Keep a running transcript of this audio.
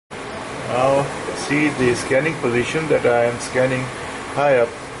Now see the scanning position that I am scanning high up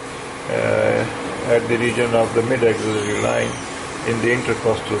at the region of the mid-axillary line in the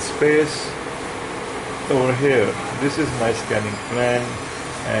intercostal space. Over here, this is my scanning plan,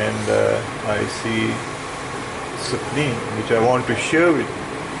 and I see spleen, which I want to share with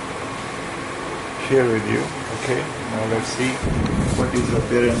you. Okay, now let's see what is the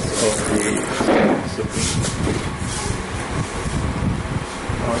appearance of the spleen.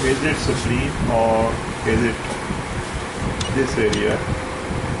 Now, is it spleen or is it this area?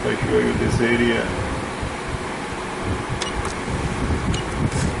 If I show you this area,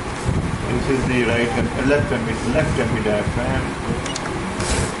 this is the left hemidiaphragm.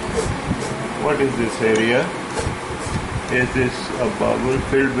 What is this area? Is this a bowel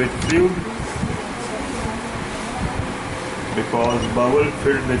filled with fluid? Because bowel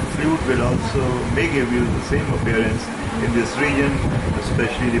filled with fluid may give you the same appearance in this region,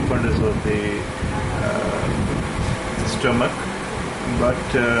 especially the fundus of the stomach. But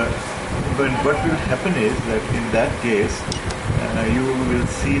what will happen is that in that case, you will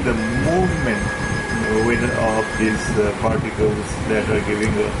see the movement of these particles that are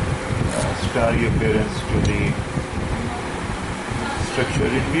giving a starry appearance to the structure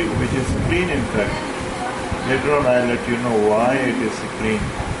in view, which is spleen in fact. Later on I'll let you know why it is spleen.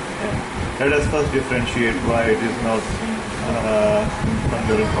 Let us first differentiate why it is not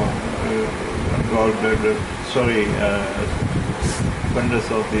fundus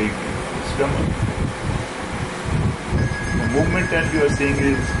of the stomach. The movement that you are seeing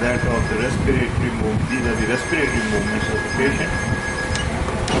is that of the respiratory movement. These are the respiratory movements of the patient.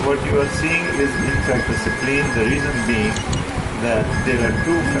 So what you are seeing is in fact a spleen, the reason being that there are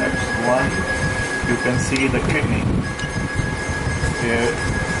two facts. One, you can see the kidney here.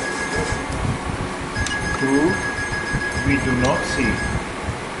 Two, we do not see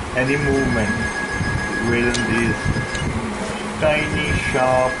any movement within these tiny,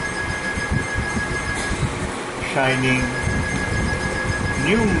 sharp, shining,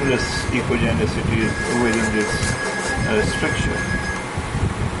 numerous echogenicities within this structure.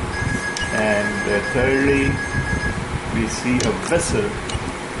 And thirdly, we see a vessel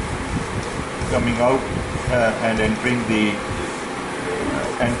coming out and entering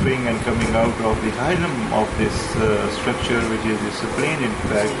and coming out of the hilum of this structure, which is the spleen in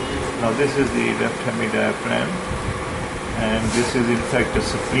fact. Now this is the left hemidiaphragm, and this is in fact a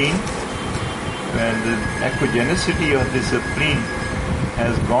spleen, and the echogenicity of this spleen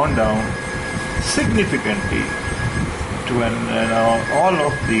has gone down significantly to all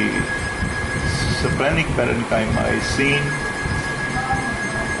of the splenic parenchyma is seen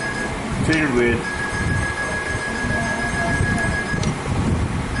filled with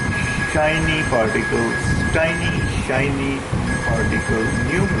shiny particles, shiny particles,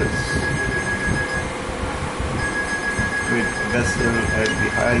 numerous, with vessel at the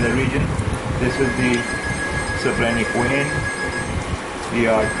hilar region. This is the splenic vein, the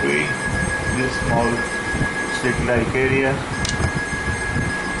artery, this small slit-like area.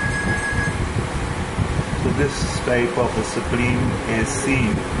 So this type of a spleen is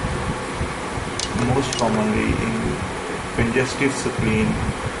seen most commonly in congestive spleen,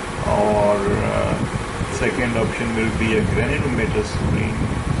 or second option will be a granulomatous spleen.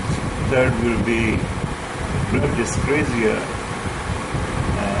 Third will be blood dyscrasia,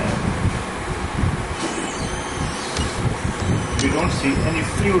 and we don't see any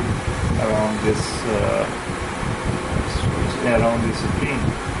fluid around this spleen.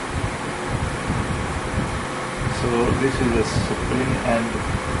 So this is a spleen, and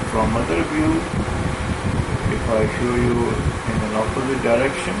from other view, if I show you in an opposite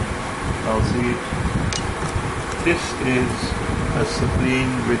direction, now see it. This is a spleen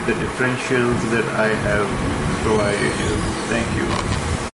with the differentials that I have provided you. Thank you.